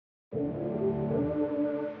Alright,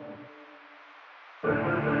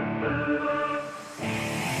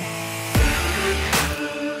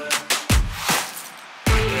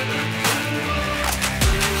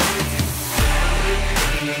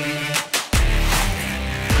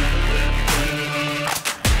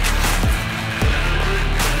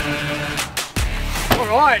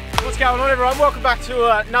 what's going on everyone? Welcome back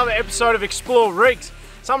to another episode of Explore Rigs.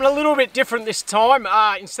 Something a little bit different this time.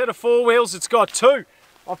 Instead of 4 wheels, it's got 2.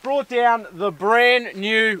 I've brought down the brand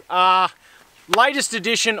new latest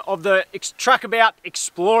edition of the Trackabout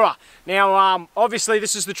Explorer. Now, obviously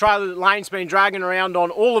this is the trailer that Lane's been dragging around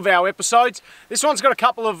on all of our episodes. This one's got a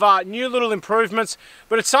couple of new little improvements,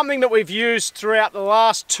 but it's something that we've used throughout the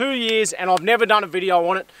last 2 years and I've never done a video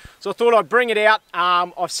on it. So I thought I'd bring it out.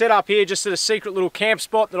 I've set up here just at a secret little camp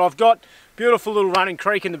spot that I've got. Beautiful little running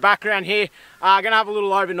creek in the background here. Gonna have a little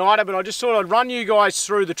overnighter, but I just thought I'd run you guys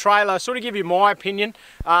through the trailer, sort of give you my opinion.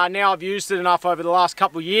 Now I've used it enough over the last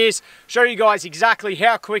couple of years. Show you guys exactly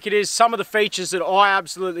how quick it is, some of the features that I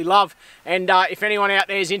absolutely love. And if anyone out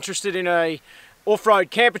there is interested in a off-road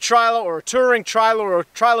camper trailer or a touring trailer or a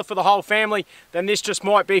trailer for the whole family, then this just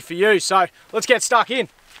might be for you. So let's get stuck in.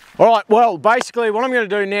 Alright, well basically what I'm going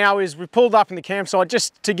to do now is we've pulled up in the campsite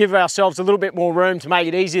just to give ourselves a little bit more room to make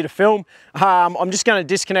it easier to film. I'm just going to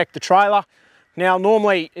disconnect the trailer. Now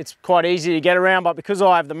normally it's quite easy to get around, but because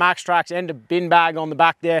I have the Max Tracks and a bin bag on the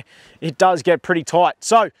back there, it does get pretty tight.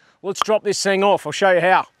 So let's drop this thing off, I'll show you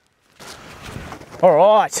how.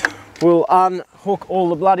 Alright, we'll unhook all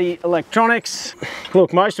the bloody electronics.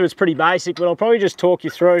 Look, most of it's pretty basic, but I'll probably just talk you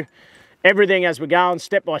through everything as we're going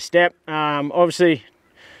step by step. Obviously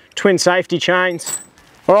twin safety chains.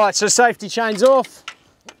 All right, so safety chains off.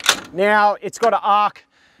 Now it's got an arc.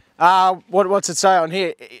 What's it say on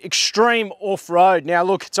here? Extreme off-road. Now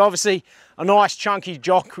look, it's obviously a nice chunky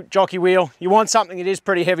jockey wheel. You want something that is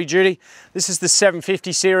pretty heavy duty. This is the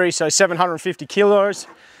 750 series, so 750 kilos.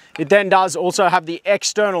 It then does also have the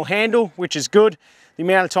external handle, which is good. The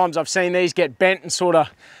amount of times I've seen these get bent and sort of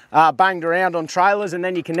banged around on trailers, and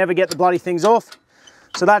then you can never get the bloody things off.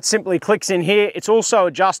 So that simply clicks in here. It's also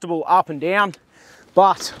adjustable up and down,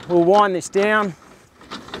 but we'll wind this down.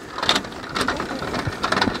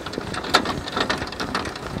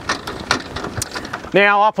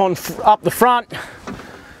 Now up the front,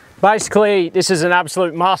 basically this is an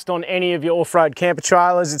absolute must on any of your off-road camper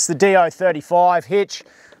trailers. It's the DO35 hitch.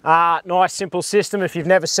 Nice simple system. If you've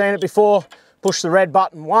never seen it before, push the red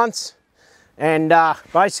button once and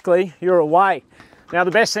basically you're away. Now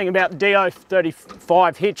the best thing about the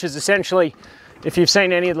DO35 hitch is essentially, if you've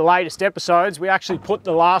seen any of the latest episodes, we actually put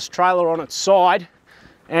the last trailer on its side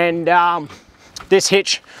and this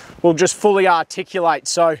hitch will just fully articulate,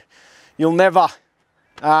 so you'll never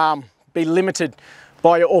be limited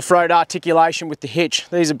by your off-road articulation with the hitch.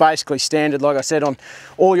 These are basically standard, like I said, on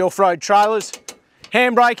all your off-road trailers.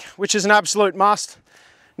 Handbrake, which is an absolute must.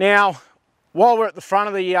 Now, while we're at the front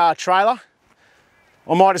of the trailer,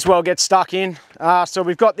 I might as well get stuck in. So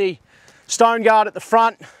we've got the stone guard at the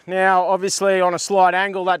front. Now obviously on a slight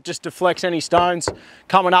angle that just deflects any stones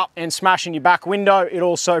coming up and smashing your back window. It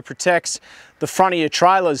also protects the front of your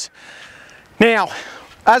trailers. Now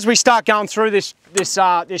as we start going through this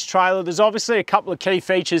trailer, there's obviously a couple of key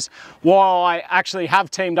features why I actually have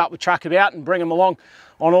teamed up with Trackabout and bring them along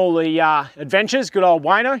on all the adventures. Good old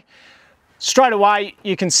Wayno. Straight away,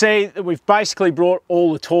 you can see that we've basically brought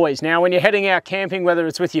all the toys. Now, when you're heading out camping, whether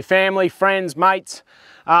it's with your family, friends, mates,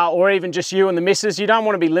 or even just you and the missus, you don't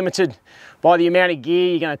want to be limited by the amount of gear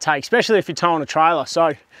you're going to take, especially if you're towing a trailer.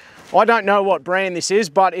 So, I don't know what brand this is,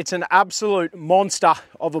 but it's an absolute monster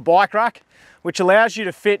of a bike rack, which allows you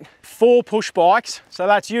to fit 4 push bikes. So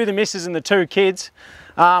that's you, the missus, and the 2 kids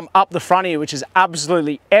up the front of you, which is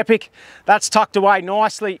absolutely epic. That's tucked away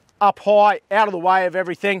nicely, up high, out of the way of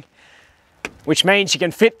everything, which means you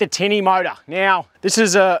can fit the tinny motor. Now, this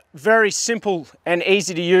is a very simple and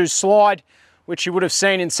easy to use slide, which you would have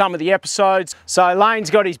seen in some of the episodes. So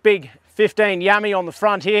Lane's got his big 15 Yummy on the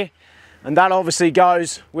front here, and that obviously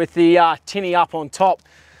goes with the tinny up on top.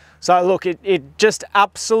 So look, it just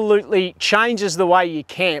absolutely changes the way you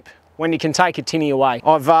camp when you can take a tinny away.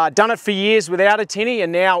 I've done it for years without a tinny,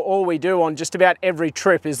 and now all we do on just about every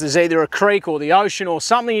trip is there's either a creek or the ocean or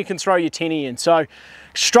something you can throw your tinny in. So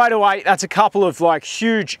straight away, that's a couple of like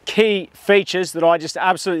huge key features that I just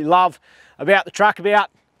absolutely love about the Trackabout.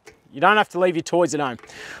 You don't have to leave your toys at home.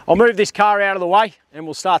 I'll move this car out of the way and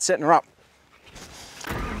we'll start setting her up.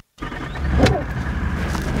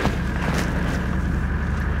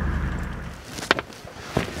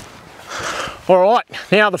 All right,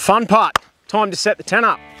 now the fun part. Time to set the tent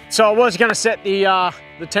up. So I was going to set the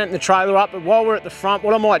the tent and the trailer up, but while we're at the front,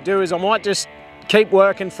 what I might do is I might just keep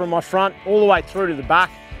working from my front all the way through to the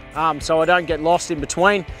back, so I don't get lost in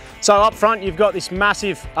between. So up front, you've got this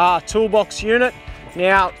massive toolbox unit.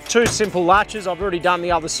 Now, 2 simple latches. I've already done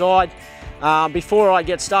the other side. Before I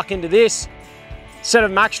get stuck into this, set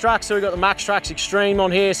of Maxtrax. So we've got the Maxtrax Extreme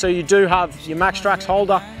on here, so you do have your Maxtrax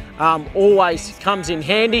holder. Always comes in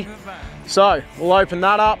handy. So we'll open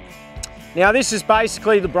that up. Now this is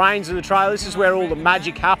basically the brains of the trailer. This is where all the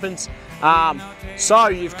magic happens. So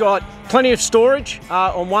you've got plenty of storage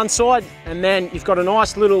on one side, and then you've got a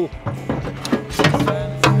nice little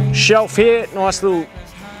shelf here, nice little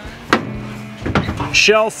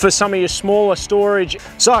shelf for some of your smaller storage.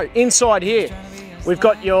 So inside here, we've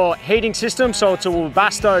got your heating system. So it's a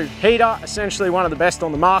Webasto heater, essentially one of the best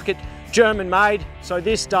on the market, German made. So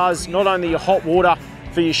this does not only your hot water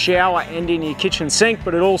for your shower and in your kitchen sink,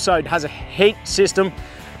 but it also has a heat system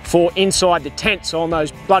for inside the tent. So on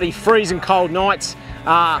those bloody freezing cold nights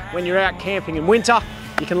when you're out camping in winter,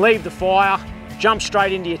 you can leave the fire, jump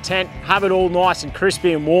straight into your tent, have it all nice and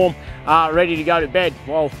crispy and warm, ready to go to bed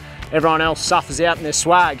while everyone else suffers out in their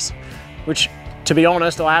swags, which, to be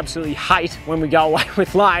honest, I absolutely hate when we go away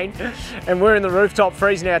with Lane and we're in the rooftop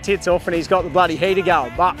freezing our tits off and he's got the bloody heater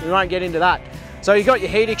going, but we won't get into that. So you've got your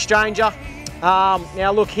heat exchanger.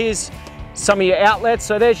 Now look, here's some of your outlets.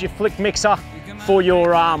 So there's your flick mixer for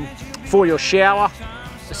your shower.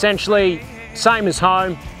 Essentially, same as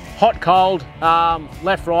home, hot, cold,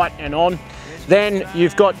 left, right, and on. Then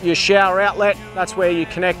you've got your shower outlet. That's where you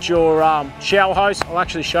connect your shower hose. I'll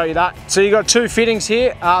actually show you that. So you've got 2 fittings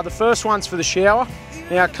here. The first one's for the shower.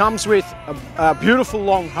 Now it comes with a beautiful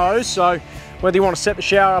long hose. So whether you want to set the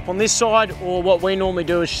shower up on this side, or what we normally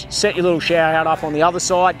do is set your little shower head up on the other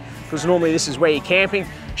side, because normally this is where you're camping.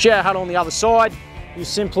 Shower head on the other side, you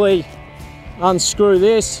simply unscrew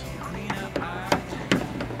this,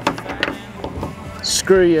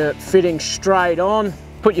 screw your fitting straight on,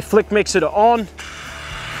 put your flick mixer to on.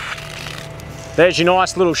 There's your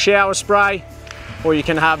nice little shower spray, or you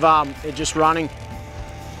can have it just running.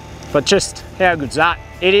 But just how good's that?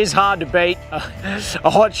 It is hard to beat a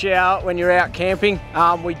hot shower when you're out camping.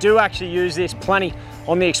 We do actually use this plenty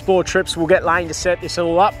on the Explore trips. We'll get Lane to set this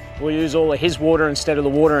all up. We'll use all of his water instead of the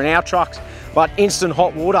water in our trucks, but instant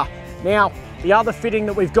hot water. Now, the other fitting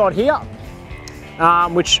that we've got here,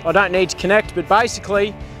 which I don't need to connect, but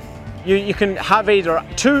basically you can have either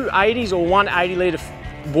 2 80s or 1 80-litre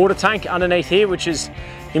water tank underneath here, which is,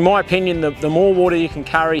 in my opinion, the more water you can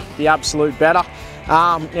carry, the absolute better.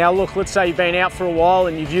 Now look, let's say you've been out for a while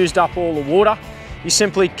and you've used up all the water. You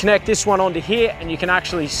simply connect this one onto here and you can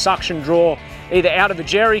actually suction draw either out of a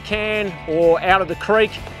jerry can or out of the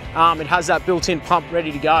creek. It has that built-in pump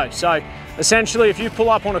ready to go. So essentially, if you pull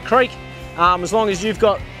up on a creek, as long as you've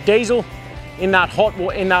got diesel in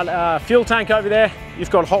that fuel tank over there,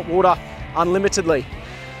 you've got hot water unlimitedly.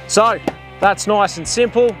 So that's nice and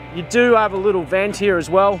simple. You do have a little vent here as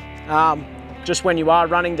well, just when you are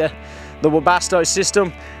running the Webasto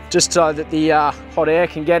system, just so that the hot air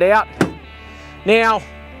can get out. Now,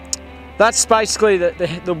 that's basically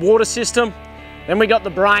the water system. Then we got the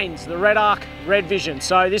brains, the Red Arc Red Vision.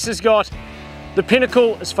 So this has got the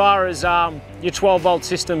pinnacle as far as your 12-volt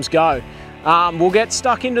systems go. We'll get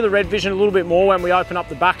stuck into the Red Vision a little bit more when we open up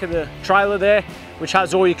the back of the trailer there, which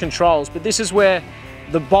has all your controls. But this is where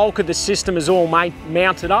the bulk of the system is all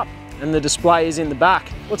mounted up and the display is in the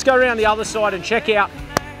back. Let's go around the other side and check out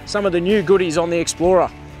some of the new goodies on the Explorer.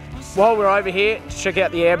 While we're over here, check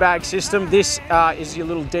out the airbag system. This is your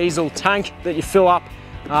little diesel tank that you fill up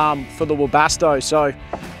for the Webasto. So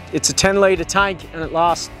it's a 10-litre tank and it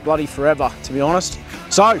lasts bloody forever, to be honest.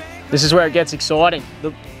 So this is where it gets exciting.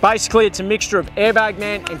 Basically, it's a mixture of Airbag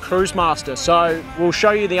Man and Cruise Master. So we'll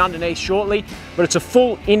show you the underneath shortly, but it's a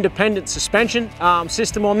full independent suspension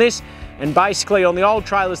system on this. And basically on the old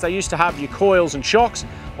trailers, they used to have your coils and shocks.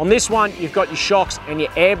 On this one, you've got your shocks and your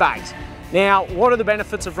airbags. Now, what are the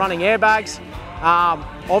benefits of running airbags?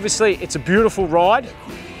 Obviously, it's a beautiful ride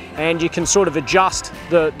and you can sort of adjust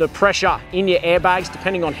the pressure in your airbags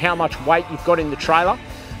depending on how much weight you've got in the trailer,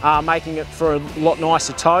 making it for a lot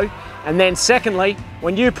nicer tow. And then secondly,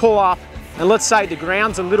 when you pull up and let's say the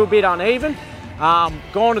ground's a little bit uneven,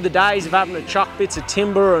 gone are the days of having to chuck bits of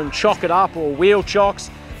timber and chock it up, or wheel chocks.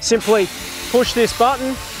 Simply push this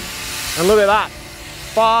button and look at that.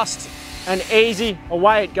 Fast and easy,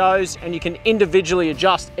 away it goes, and you can individually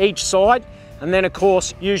adjust each side, and then of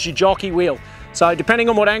course use your jockey wheel. So depending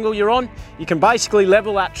on what angle you're on, you can basically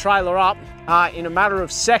level that trailer up in a matter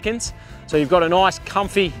of seconds. So you've got a nice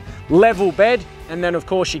comfy level bed, and then of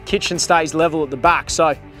course your kitchen stays level at the back.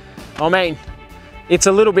 So I mean, it's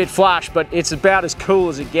a little bit flash, but it's about as cool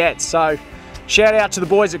as it gets. So shout out to the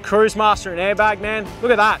boys at Cruisemaster and Airbag, man.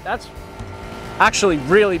 Look at that, that's actually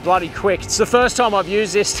really bloody quick. It's the first time I've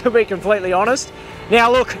used this, to be completely honest. Now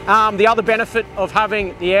look, the other benefit of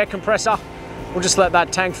having the air compressor, we'll just let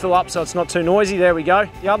that tank fill up so it's not too noisy, there we go.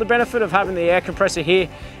 The other benefit of having the air compressor here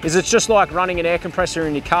is it's just like running an air compressor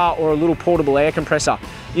in your car or a little portable air compressor.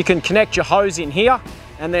 You can connect your hose in here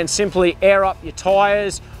and then simply air up your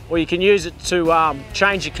tyres, or you can use it to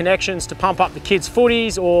change your connections to pump up the kids'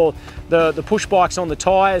 footies or the push bikes on the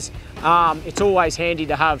tyres. It's always handy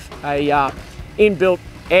to have a inbuilt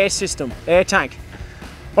air system, air tank.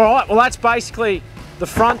 All right, well that's basically the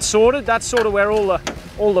front sorted. That's sort of where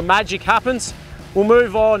all the magic happens. We'll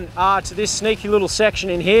move on to this sneaky little section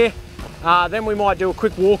in here. Then we might do a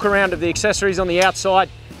quick walk around of the accessories on the outside,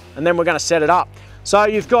 and then we're going to set it up. So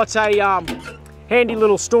you've got a handy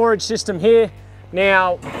little storage system here.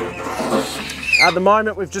 Now, at the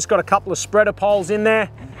moment, we've just got a couple of spreader poles in there.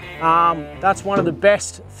 That's one of the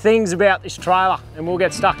best things about this trailer, and we'll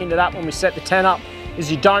get stuck into that when we set the tent up,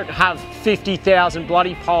 is you don't have 50,000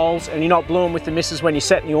 bloody poles and you're not blueing with the missus when you're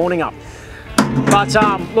setting the awning up. But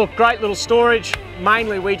look, great little storage.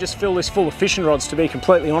 Mainly we just fill this full of fishing rods, to be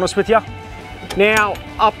completely honest with you. Now,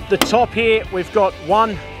 up the top here, we've got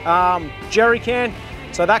one jerry can.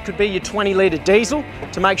 So that could be your 20-litre diesel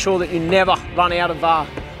to make sure that you never run out of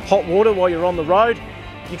hot water while you're on the road.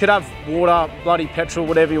 You could have water, bloody petrol,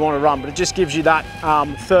 whatever you want to run, but it just gives you that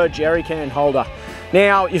third jerry can holder.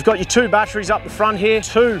 Now, you've got your two batteries up the front here,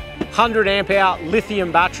 200 amp hour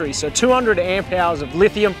lithium batteries. So 200 amp hours of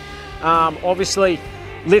lithium. Obviously,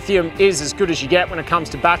 lithium is as good as you get when it comes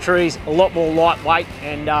to batteries, a lot more lightweight,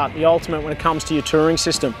 and the ultimate when it comes to your touring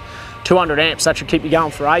system. 200 amps, that should keep you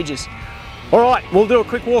going for ages. All right, we'll do a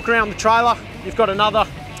quick walk around the trailer. You've got another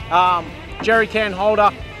jerry can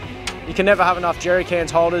holder. You can never have enough jerry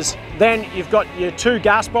cans holders. Then you've got your two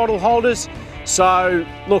gas bottle holders. So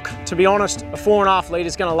look, to be honest, a 4.5 litre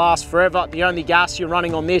is going to last forever. The only gas you're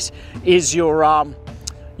running on this is your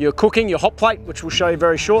cooking, your hot plate, which we'll show you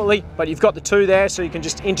very shortly. But you've got the two there, so you can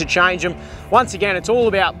just interchange them. Once again, it's all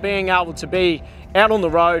about being able to be out on the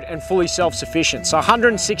road and fully self-sufficient. So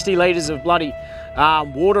 160 litres of bloody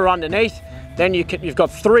water underneath. Then you've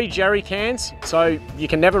got 3 jerry cans, so you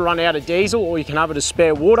can never run out of diesel, or you can have it as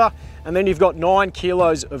spare water. And then you've got 9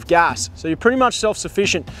 kilos of gas. So you're pretty much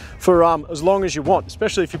self-sufficient for as long as you want,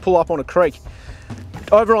 especially if you pull up on a creek.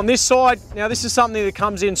 Over on this side, now this is something that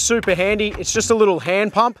comes in super handy. It's just a little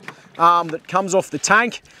hand pump that comes off the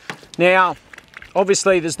tank. Now,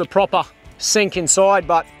 obviously there's the proper sink inside,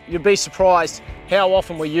 but you'd be surprised how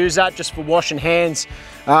often we use that just for washing hands,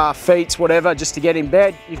 feet, whatever, just to get in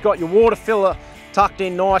bed. You've got your water filler tucked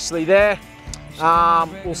in nicely there.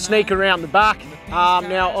 We'll sneak around the back.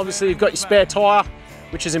 Now, obviously you've got your spare tyre,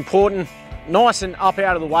 which is important. Nice and up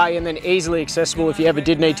out of the way, and then easily accessible if you ever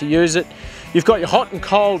did need to use it. You've got your hot and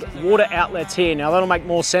cold water outlets here. Now that'll make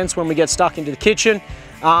more sense when we get stuck into the kitchen.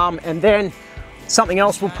 And then something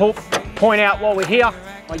else we'll point out while we're here,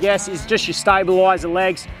 I guess, is just your stabiliser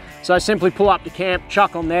legs. So simply pull up the camp,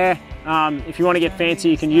 chuck on there. If you want to get fancy,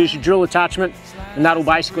 you can use your drill attachment, and that'll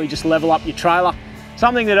basically just level up your trailer.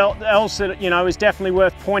 Something else that is definitely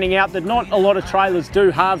worth pointing out that not a lot of trailers do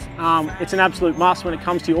have, it's an absolute must when it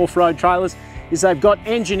comes to your off-road trailers, is they've got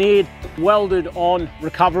engineered, welded on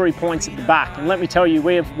recovery points at the back. And let me tell you,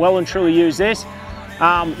 we have well and truly used this.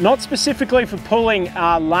 Not specifically for pulling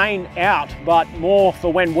lane out, but more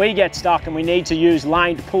for when we get stuck and we need to use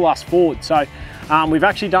lane to pull us forward. So we've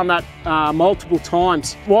actually done that multiple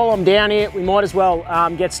times. While I'm down here, we might as well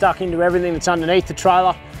get stuck into everything that's underneath the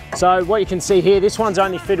trailer. So what you can see here, this one's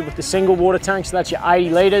only fitted with the single water tank, so that's your 80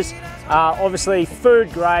 litres. Obviously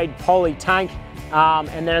food grade poly tank,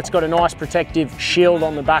 and then it's got a nice protective shield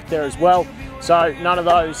on the back there as well. So none of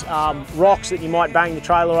those rocks that you might bang the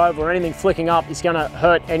trailer over or anything flicking up is going to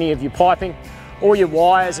hurt any of your piping. All your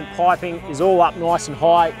wires and piping is all up nice and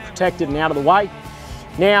high, protected and out of the way.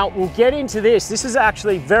 Now we'll get into this. This is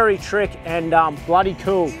actually very trick and bloody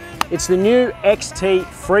cool. It's the new XT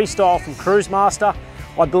Freestyle from Cruisemaster.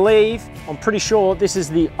 I believe, I'm pretty sure this is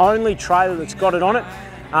the only trailer that's got it on it.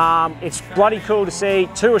 It's bloody cool to see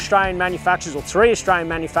 2 Australian manufacturers, or 3 Australian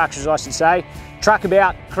manufacturers I should say,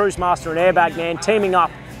 Trackabout, Cruisemaster and Airbag Man teaming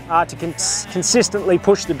up to consistently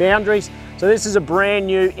push the boundaries. So this is a brand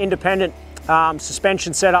new independent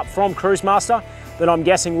suspension setup from Cruisemaster that I'm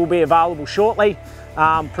guessing will be available shortly.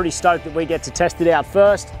 Pretty stoked that we get to test it out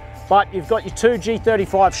first. But you've got your 2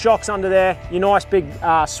 G35 shocks under there, your nice big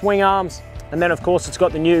swing arms. And then of course it's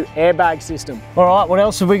got the new airbag system. All right, what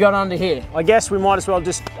else have we got under here? I guess we might as well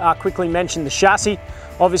just quickly mention the chassis.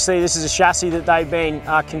 Obviously this is a chassis that they've been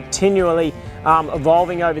continually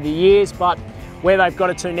evolving over the years, but where they've got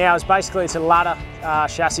it to now is basically it's a ladder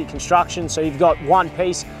chassis construction. So you've got one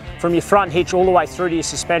piece from your front hitch all the way through to your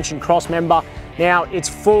suspension cross member. Now it's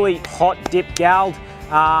fully hot dip galved.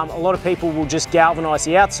 A lot of people will just galvanise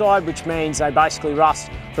the outside, which means they basically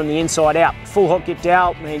rust from the inside out. Full hot dip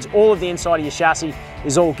gal means all of the inside of your chassis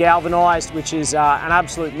is all galvanised, which is an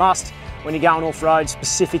absolute must when you're going off-road,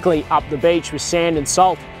 specifically up the beach with sand and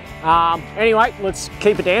salt. Anyway, let's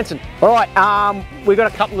keep it dancing. All right, we've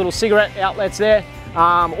got a couple little cigarette outlets there.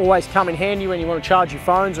 Always come in handy when you want to charge your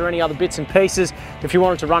phones or any other bits and pieces. If you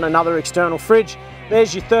wanted to run another external fridge,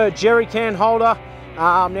 there's your third jerry can holder.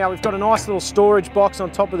 Now we've got a nice little storage box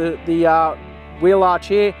on top of the wheel arch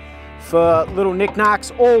here for little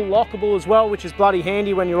knickknacks, all lockable as well, which is bloody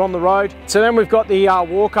handy when you're on the road. So then we've got the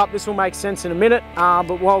walk up. This will make sense in a minute,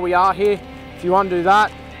 but while we are here, if you undo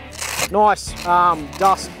that, nice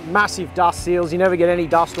dust, massive dust seals. You never get any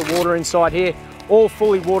dust or water inside here. All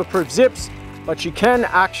fully waterproof zips, but you can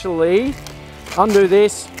actually undo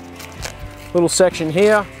this little section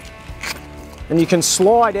here and you can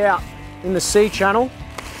slide out in the C channel,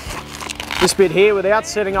 this bit here, without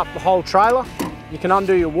setting up the whole trailer. You can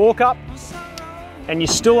undo your walk up and you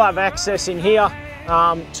still have access in here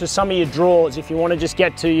to some of your drawers if you want to just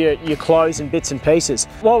get to your clothes and bits and pieces.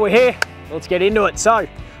 While we're here, let's get into it. So,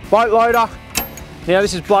 boat loader. Now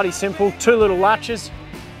this is bloody simple, 2 little latches.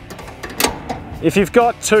 If you've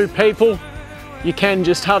got 2 people, you can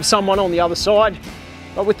just have someone on the other side,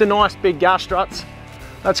 but with the nice big gas struts,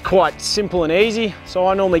 that's quite simple and easy. So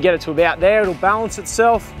I normally get it to about there, it'll balance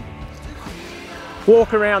itself.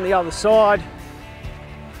 Walk around the other side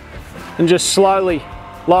and just slowly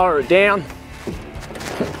lower it down.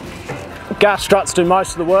 Gas struts do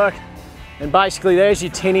most of the work, and basically there's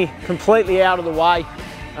your tinny completely out of the way,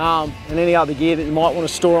 and any other gear that you might want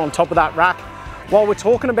to store on top of that rack. While we're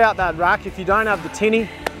talking about that rack, if you don't have the tinny,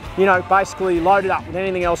 you know, basically load it up with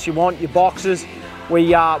anything else you want, your boxes.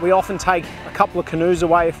 We often take a couple of canoes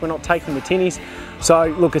away if we're not taking the tinnies. So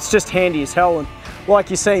look, it's just handy as hell, and like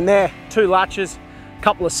you've seen there, 2 latches, a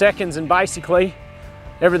couple of seconds, and basically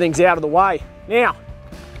everything's out of the way. Now,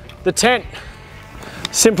 the tent,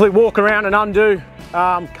 simply walk around and undo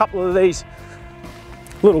a couple of these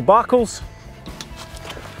little buckles.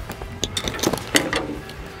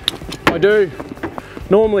 I do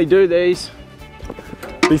normally do these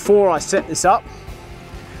before I set this up.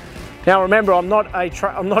 Now remember, I'm not a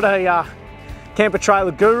camper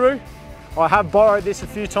trailer guru. I have borrowed this a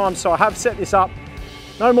few times, so I have set this up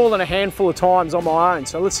no more than a handful of times on my own.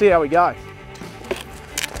 So let's see how we go.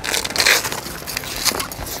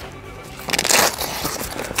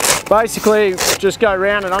 Basically, just go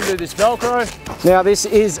around and undo this Velcro. Now this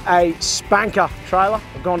is a spanker trailer.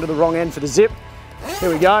 I've gone to the wrong end for the zip. Here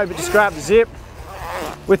we go, but just grab the zip.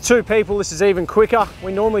 With 2 people, this is even quicker.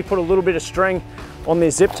 We normally put a little bit of string on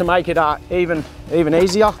this zip to make it even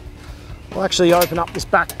easier. We'll actually open up this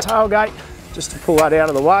back tailgate just to pull that out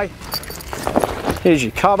of the way. Here's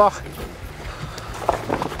your cover.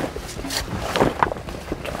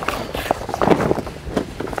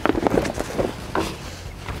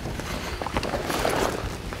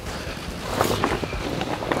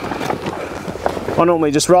 I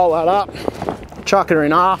normally just roll that up, chuck it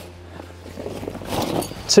in half,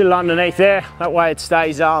 sit it underneath there. That way it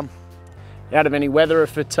stays out of any weather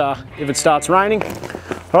if it starts raining.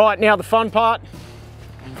 All right, now the fun part.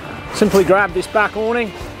 Simply grab this back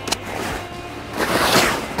awning.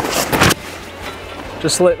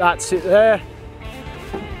 Just let that sit there.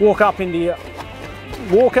 Walk up into your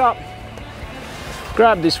walk up.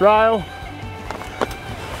 Grab this rail.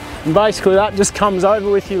 And basically that just comes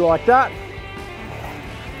over with you like that.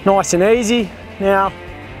 Nice and easy. Now,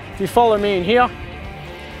 if you follow me in here,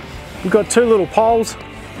 we've got 2 little poles.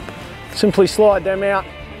 Simply slide them out,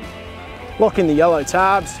 lock in the yellow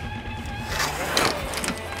tabs.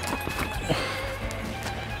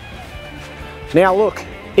 Now look,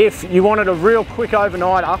 if you wanted a real quick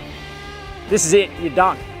overnighter, this is it, you're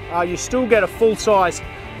done. You still get a full-size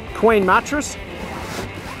queen mattress,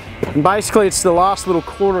 and basically it's the last little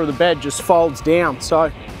quarter of the bed just folds down.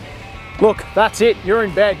 So look, that's it, you're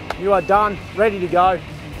in bed, you are done, ready to go.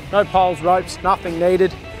 No poles, ropes, nothing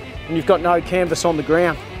needed, and you've got no canvas on the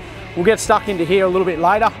ground. We'll get stuck into here a little bit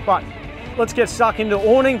later, but let's get stuck into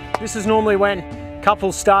awning. This is normally when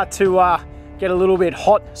couples start to get a little bit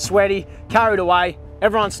hot, sweaty, carried away.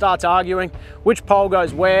 Everyone starts arguing which pole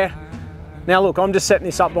goes where. Now look, I'm just setting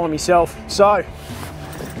this up by myself. So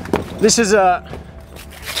this is a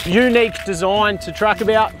unique design to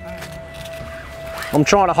Trackabout. I'm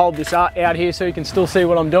trying to hold this out here so you can still see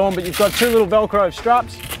what I'm doing, but you've got two little Velcro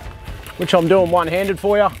straps, which I'm doing one-handed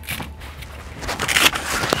for you.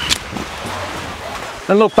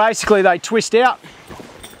 And look, basically they twist out.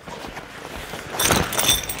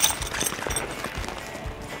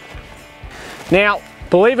 Now,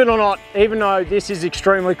 believe it or not, even though this is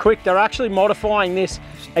extremely quick, they're actually modifying this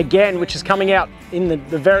again, which is coming out in the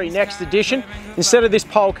very next edition. Instead of this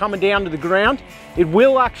pole coming down to the ground, it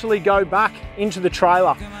will actually go back into the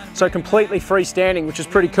trailer. So completely freestanding, which is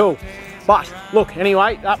pretty cool. But look,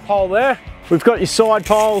 anyway, that pole there, we've got your side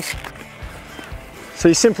poles. So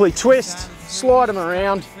you simply twist, slide them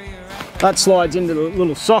around. That slides into the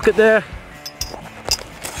little socket there.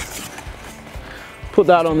 Put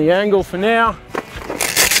that on the angle for now.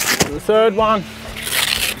 The third one,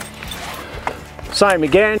 same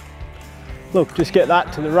again. Look, just get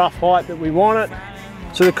that to the rough height that we want it.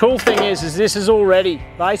 So the cool thing is this is already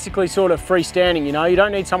basically sort of freestanding, you know, you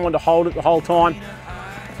don't need someone to hold it the whole time.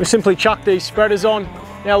 We simply chuck these spreaders on.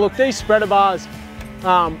 Now look, these spreader bars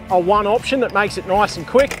are one option that makes it nice and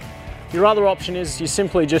quick. Your other option is you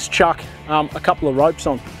simply just chuck a couple of ropes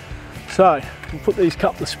on. So we'll put these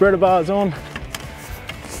couple of spreader bars on,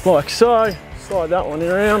 like so. Slide that one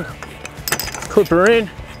around, clip her in,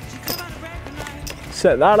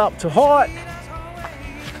 set that up to height,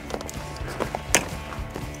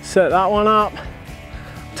 set that one up.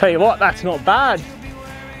 Tell you what, that's not bad.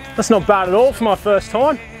 That's not bad at all for my first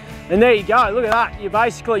time. And there you go, look at that. You're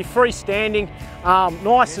basically freestanding,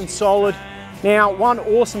 nice and solid. Now, one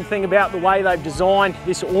awesome thing about the way they've designed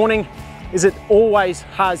this awning is it always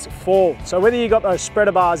has fall. So whether you got those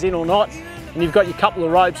spreader bars in or not, and you've got your couple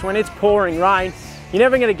of ropes, when it's pouring rain, you're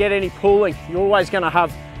never going to get any pooling. You're always going to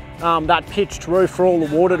have that pitched roof for all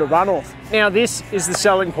the water to run off. Now this is the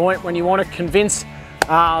selling point when you want to convince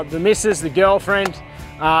the missus, the girlfriend,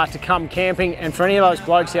 to come camping, and for any of those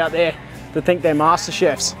blokes out there that think they're master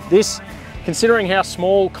chefs. This, considering how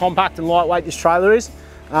small, compact and lightweight this trailer is,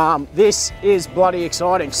 this is bloody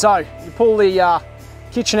exciting. So you pull the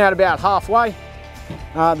kitchen out about halfway.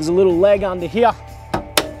 There's a little leg under here.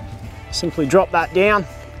 Simply drop that down,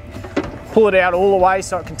 pull it out all the way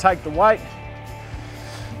so it can take the weight.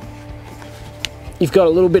 You've got a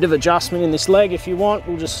little bit of adjustment in this leg if you want.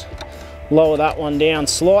 We'll just lower that one down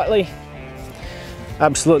slightly.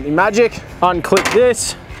 Absolutely magic. Unclip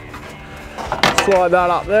this, slide that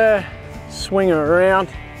up there, swing it around,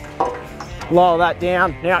 lower that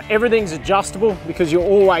down. Now everything's adjustable because you're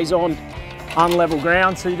always on unlevel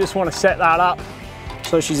ground, so you just want to set that up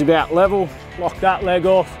so she's about level. Lock that leg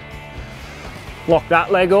off. Lock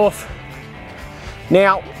that leg off.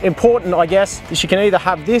 Now, important, I guess, is you can either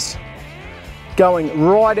have this going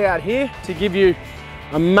right out here to give you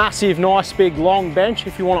a massive, nice, big, long bench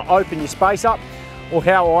if you want to open your space up, or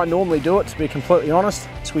how I normally do it, to be completely honest.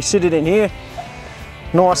 So we sit it in here,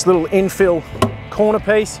 nice little infill corner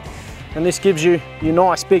piece, and this gives you your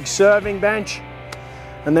nice big serving bench.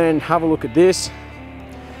 And then have a look at this.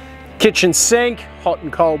 Kitchen sink, hot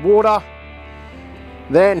and cold water.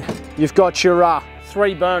 Then you've got your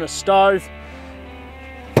 3-burner stove,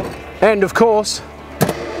 and of course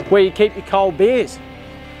where you keep your cold beers.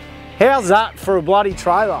 How's that for a bloody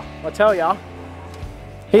trailer? I tell ya.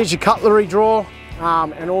 Here's your cutlery drawer,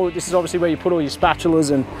 and all this is obviously where you put all your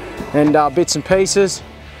spatulas and bits and pieces.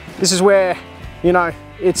 This is where, you know,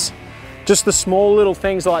 it's just the small little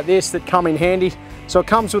things like this that come in handy. So it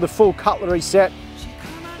comes with a full cutlery set,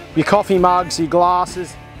 your coffee mugs, your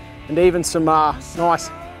glasses, and even some nice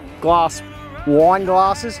glass wine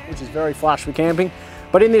glasses, which is very flash for camping,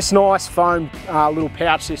 but in this nice foam little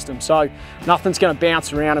pouch system, so nothing's going to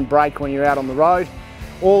bounce around and break when you're out on the road.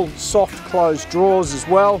 All soft closed drawers as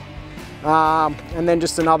well, and then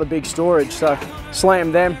just another big storage, so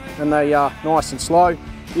slam them and they are nice and slow.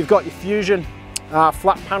 You've got your Fusion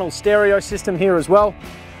flat panel stereo system here as well.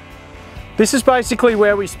 This is basically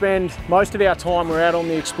where we spend most of our time. We're out on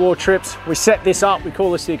the Explore trips. We set this up, we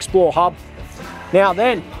call this the Explore Hub. Now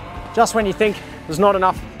then, just when you think there's not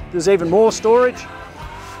enough, there's even more storage.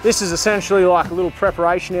 This is essentially like a little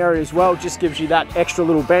preparation area as well, just gives you that extra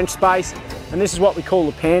little bench space. And this is what we call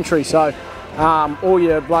the pantry. So all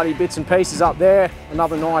your bloody bits and pieces up there,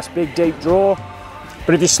 another nice big deep drawer.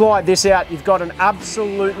 But if you slide this out, you've got an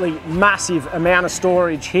absolutely massive amount of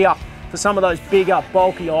storage here for some of those bigger,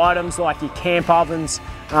 bulky items like your camp ovens,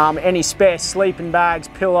 any spare sleeping bags,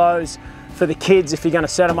 pillows for the kids if you're going to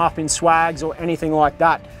set them up in swags or anything like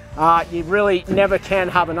that. You really never can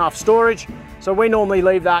have enough storage. So we normally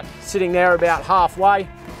leave that sitting there about halfway,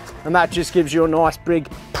 and that just gives you a nice big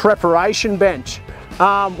preparation bench.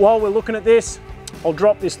 While we're looking at this, I'll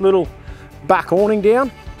drop this little back awning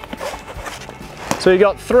down. So you've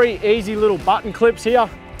got 3 easy little button clips here.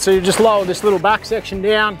 So you just lower this little back section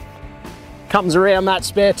down, comes around that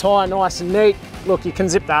spare tyre nice and neat. Look, you can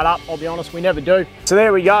zip that up, I'll be honest, we never do. So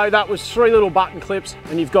there we go, that was 3 little button clips,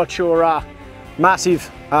 and you've got your massive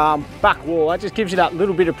back wall. That just gives you that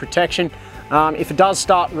little bit of protection. If it does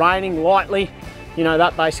start raining lightly, you know,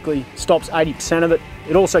 that basically stops 80% of it.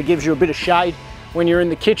 It also gives you a bit of shade when you're in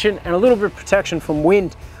the kitchen and a little bit of protection from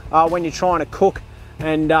wind when you're trying to cook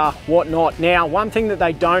and whatnot. Now, one thing that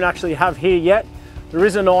they don't actually have here yet, there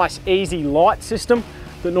is a nice easy light system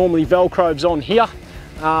that normally Velcros on here.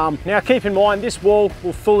 Now keep in mind, this wall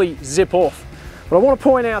will fully zip off. But I want to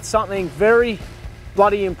point out something very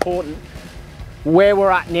bloody important where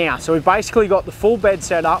we're at now. So we've basically got the full bed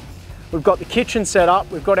set up, we've got the kitchen set up,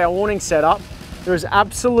 we've got our awning set up. There is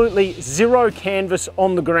absolutely 0 canvas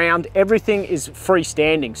on the ground. Everything is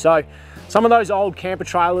freestanding. So some of those old camper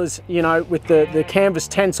trailers, you know, with the canvas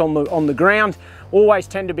tents on the ground, always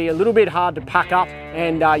tend to be a little bit hard to pack up,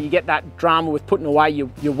 and you get that drama with putting away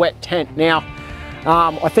your wet tent. Now,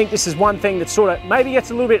 I think this is one thing that sort of maybe gets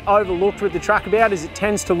a little bit overlooked with the Trackabout, is it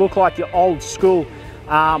tends to look like your old school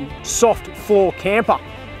soft floor camper.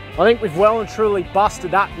 I think we've well and truly busted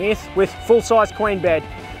that myth with full-size queen bed,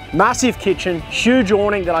 massive kitchen, huge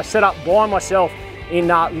awning that I set up by myself in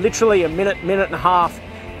literally a minute and a half.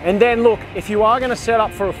 And then look, if you are going to set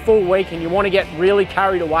up for a full week and you want to get really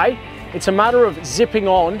carried away, it's a matter of zipping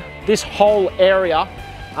on. This whole area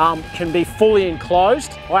can be fully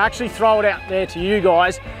enclosed. I actually throw it out there to you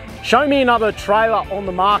guys. Show me another trailer on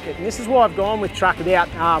the market, and this is why I've gone with Trackabout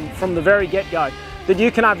from the very get-go, that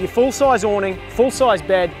you can have your full-size awning, full-size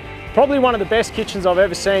bed, probably one of the best kitchens I've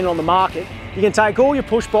ever seen on the market. You can take all your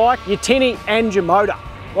push bike, your tinny, and your motor.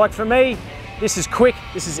 Like for me, this is quick,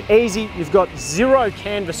 this is easy. You've got 0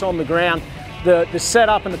 canvas on the ground. The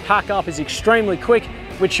setup and the pack up is extremely quick,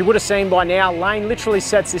 which you would have seen by now. Lane literally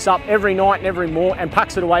sets this up every night and and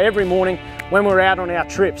packs it away every morning when we're out on our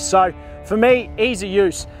trips. So for me, easy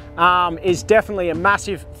use is definitely a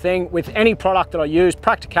massive thing with any product that I use.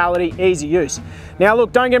 Practicality, easy use. Now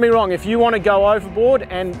look, don't get me wrong, if you want to go overboard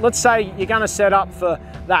and let's say you're going to set up for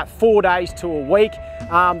that 4 days to a week,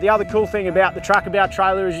 the other cool thing about the Trackabout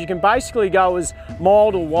trailer is you can basically go as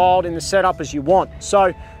mild or wild in the setup as you want.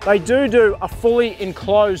 So they do a fully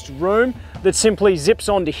enclosed room that simply zips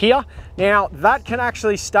onto here. Now that can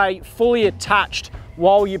actually stay fully attached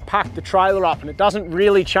while you pack the trailer up, and it doesn't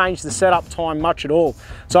really change the setup time much at all.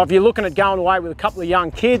 So if you're looking at going away with a couple of young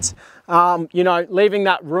kids, you know, leaving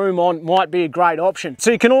that room on might be a great option. So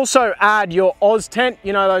you can also add your Oz tent,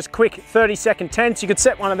 you know, those quick 30-second tents. You could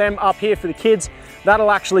set one of them up here for the kids. That'll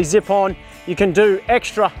actually zip on. You can do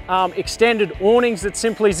extra extended awnings that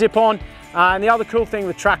simply zip on. And the other cool thing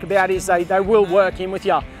with Trackabout is they will work in with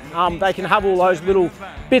you. They can have all those little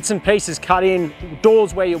bits and pieces cut in,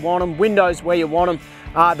 doors where you want them, windows where you want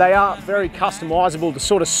them. They are very customizable to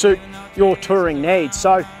sort of suit your touring needs.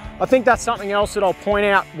 So I think that's something else that I'll point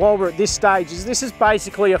out while we're at this stage, is this is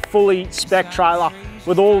basically a fully spec trailer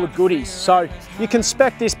with all the goodies. So you can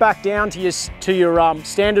spec this back down to your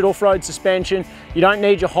standard off-road suspension. You don't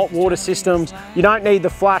need your hot water systems. You don't need the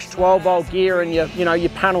flash 12-volt gear and your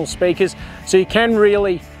panel speakers. So you can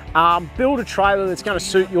really build a trailer that's going to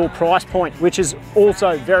suit your price point, which is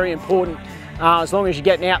also very important. As long as you're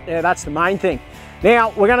getting out there, that's the main thing.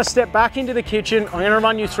 Now we're going to step back into the kitchen. I'm going to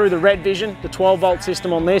run you through the Red Vision, the 12-volt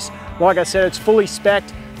system on this. Like I said, it's fully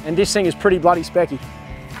spec'd, and this thing is pretty bloody specky.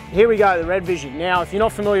 Here we go, the Red Vision. Now, if you're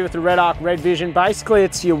not familiar with the Red Arc Red Vision, basically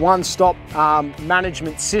it's your one-stop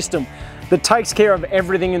management system that takes care of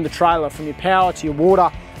everything in the trailer, from your power to your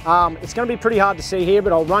water. It's going to be pretty hard to see here,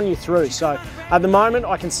 but I'll run you through. So at the moment,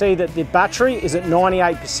 I can see that the battery is at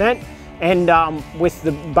 98%, and with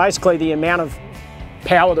basically the amount of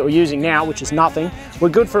power that we're using now, which is nothing, we're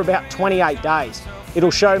good for about 28 days. It'll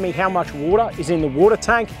show me how much water is in the water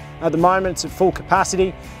tank. At the moment, it's at full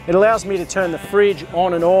capacity. It allows me to turn the fridge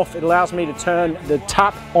on and off. It allows me to turn the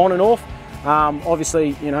tap on and off.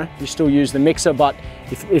 Obviously, you know, you still use the mixer, but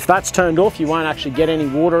if that's turned off, you won't actually get any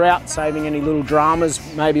water out, saving any little dramas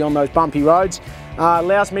maybe on those bumpy roads.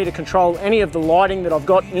 Allows me to control any of the lighting that I've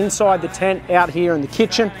got inside the tent out here in the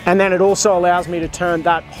kitchen, and then it also allows me to turn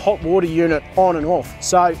that hot water unit on and off.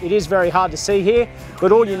 So it is very hard to see here,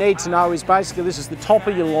 but all you need to know is basically this is the top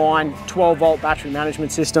of your line 12-volt battery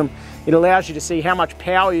management system. It allows you to see how much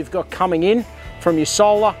power you've got coming in from your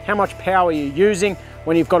solar, how much power you're using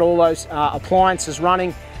when you've got all those appliances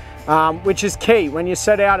running. which is key. When you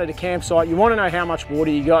set out at a campsite, you want to know how much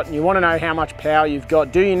water you got, and you want to know how much power you've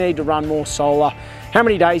got. Do you need to run more solar? How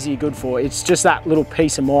many days are you good for? It's just that little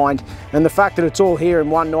peace of mind. And the fact that it's all here in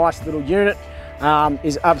one nice little unit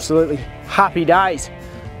is absolutely happy days.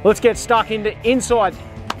 Let's get stuck into inside.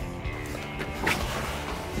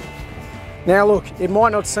 Now look, it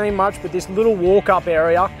might not seem much, but this little walk-up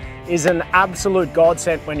area is an absolute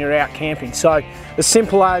godsend when you're out camping. So as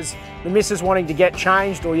simple as the missus wanting to get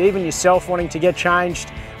changed, or even yourself wanting to get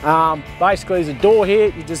changed, basically there's a door here.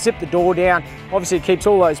 You just zip the door down. Obviously it keeps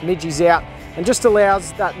all those midgies out and just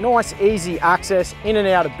allows that nice easy access in and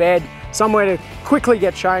out of bed, somewhere to quickly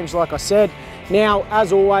get changed, like I said. Now,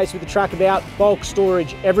 as always with the Trackabout, bulk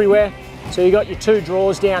storage everywhere. So you got your 2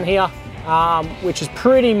 drawers down here, which is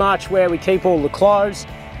pretty much where we keep all the clothes.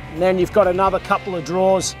 And then you've got another couple of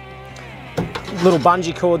drawers, little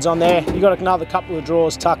bungee cords on there. You've got another couple of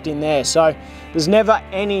drawers tucked in there. So there's not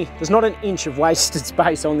an inch of wasted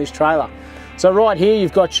space on this trailer. So right here,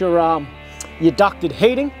 you've got your ducted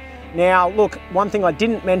heating. Now look, one thing I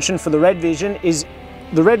didn't mention for the Red Vision is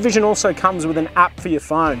the Red Vision also comes with an app for your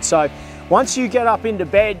phone. So once you get up into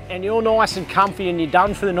bed and you're nice and comfy and you're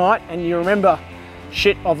done for the night, and you remember,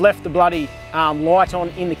 shit, I've left the bloody light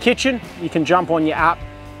on in the kitchen, you can jump on your app,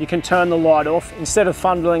 you can turn the light off. Instead of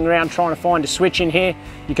fumbling around trying to find a switch in here,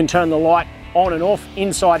 you can turn the light on and off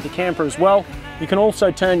inside the camper as well. You can also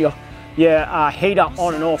turn your heater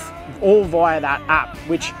on and off, all via that app,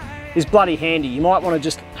 which is bloody handy. You might want to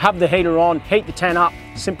just have the heater on, heat the tent up,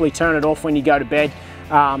 simply turn it off when you go to bed,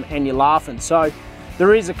 and you're laughing. So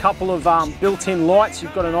there is a couple of built-in lights.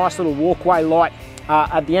 You've got a nice little walkway light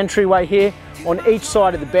at the entryway here. On each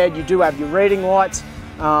side of the bed you do have your reading lights,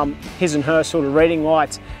 his and her sort of reading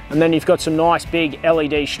lights, and then you've got some nice big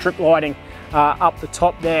LED strip lighting up the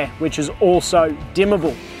top there, which is also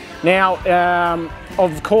dimmable. Now,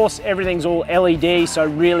 of course, everything's all LED, so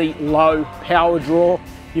really low power draw.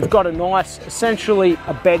 You've got a nice, essentially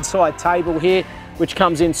a bedside table here, which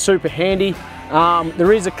comes in super handy.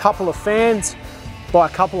 There is a couple of fans. By a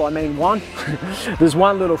couple, I mean one. There's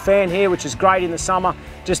one little fan here, which is great in the summer,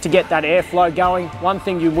 just to get that airflow going. One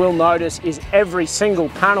thing you will notice is every single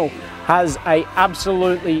panel has a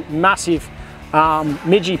absolutely massive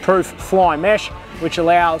midgie-proof fly mesh, which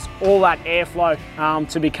allows all that airflow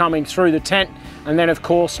to be coming through the tent. And then of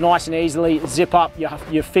course, nice and easily zip up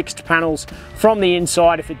your fixed panels from the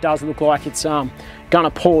inside if it does look like it's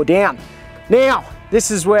gonna pour down. Now,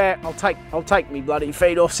 this is where I'll take me bloody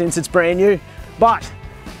feet off since it's brand new, but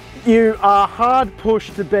you are hard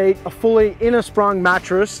pushed to beat a fully inner sprung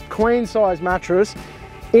mattress, queen size mattress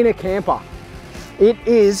in a camper. It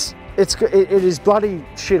is bloody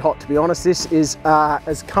shit hot, to be honest. This is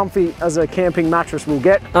as comfy as a camping mattress will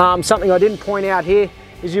get. Something I didn't point out here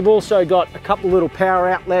is you've also got a couple little power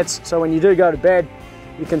outlets, so when you do go to bed,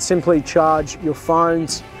 you can simply charge your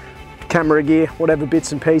phones, camera gear, whatever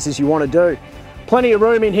bits and pieces you want to do. Plenty of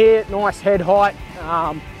room in here, nice head height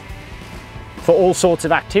for all sorts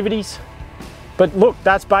of activities. But look,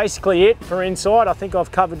 that's basically it for inside. I think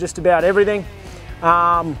I've covered just about everything.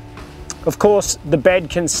 Of course, the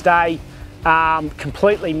bed can stay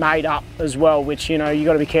completely made up as well, which, you know, you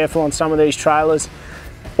got to be careful on some of these trailers.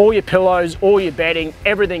 All your pillows, all your bedding,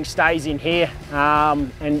 everything stays in here,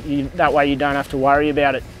 and that way you don't have to worry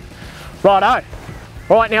about it. Righto.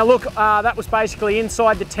 Right, now look, that was basically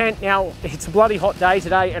inside the tent. Now, it's a bloody hot day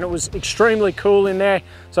today and it was extremely cool in there.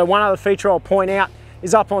 So one other feature I'll point out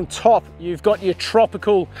is up on top, you've got your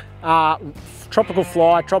tropical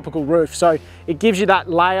fly, tropical roof. So it gives you that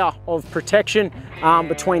layer of protection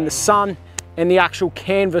between the sun and the actual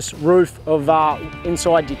canvas roof of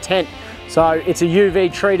inside your tent. So it's a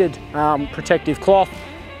UV treated protective cloth,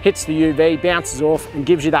 hits the UV, bounces off and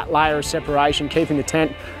gives you that layer of separation, keeping the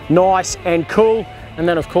tent nice and cool. And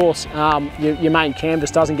then of course, your main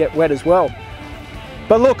canvas doesn't get wet as well.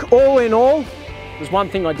 But look, all in all, there's one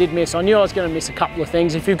thing I did miss. I knew I was going to miss a couple of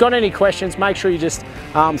things. If you've got any questions, make sure you just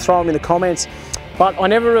throw them in the comments. But I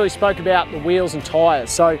never really spoke about the wheels and tyres.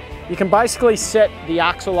 So you can basically set the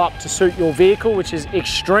axle up to suit your vehicle, which is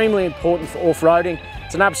extremely important for off-roading.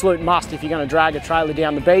 It's an absolute must if you're going to drag a trailer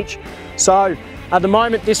down the beach. So at the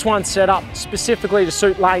moment, this one's set up specifically to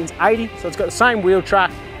suit lanes 80. So it's got the same wheel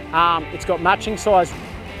track. It's got matching size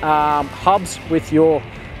hubs with your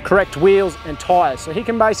correct wheels and tyres. So he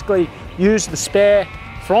can basically use the spare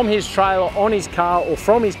from his trailer on his car or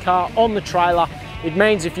from his car on the trailer. It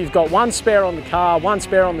means if you've got one spare on the car, one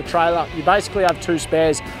spare on the trailer, you basically have two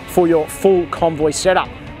spares for your full convoy setup,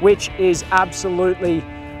 which is absolutely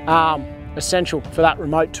essential for that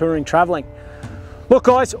remote touring traveling. Look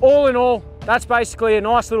guys, all in all, that's basically a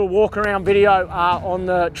nice little walk around video on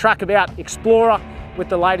the Trackabout Explorer with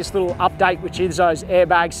the latest little update, which is those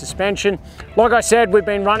airbag suspension. Like I said, we've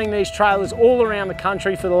been running these trailers all around the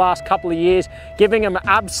country for the last couple of years, giving them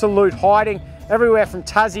absolute hiding, everywhere from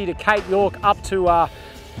Tassie to Cape York up to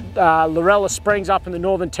Lorella Springs up in the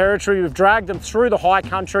Northern Territory. We've dragged them through the high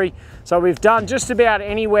country, so we've done just about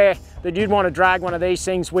anywhere that you'd want to drag one of these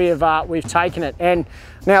things. We've taken it. And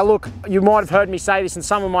now look, you might have heard me say this in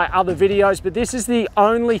some of my other videos, but this is the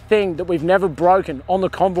only thing that we've never broken on the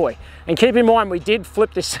convoy. And keep in mind, we did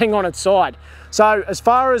flip this thing on its side. So as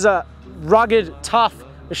far as a rugged, tough,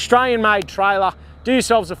 Australian-made trailer, do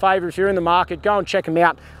yourselves a favour, if you're in the market, go and check them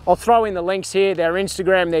out. I'll throw in the links here, their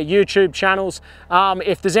Instagram, their YouTube channels.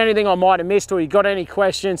 If there's anything I might have missed or you've got any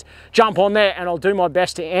questions, jump on there and I'll do my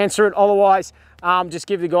best to answer it. Otherwise, just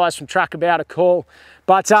give the guys from Trackabout a call.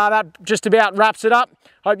 But that just about wraps it up.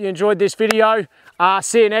 Hope you enjoyed this video.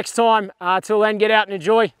 See you next time. Till then, get out and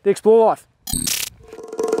enjoy the Explore life.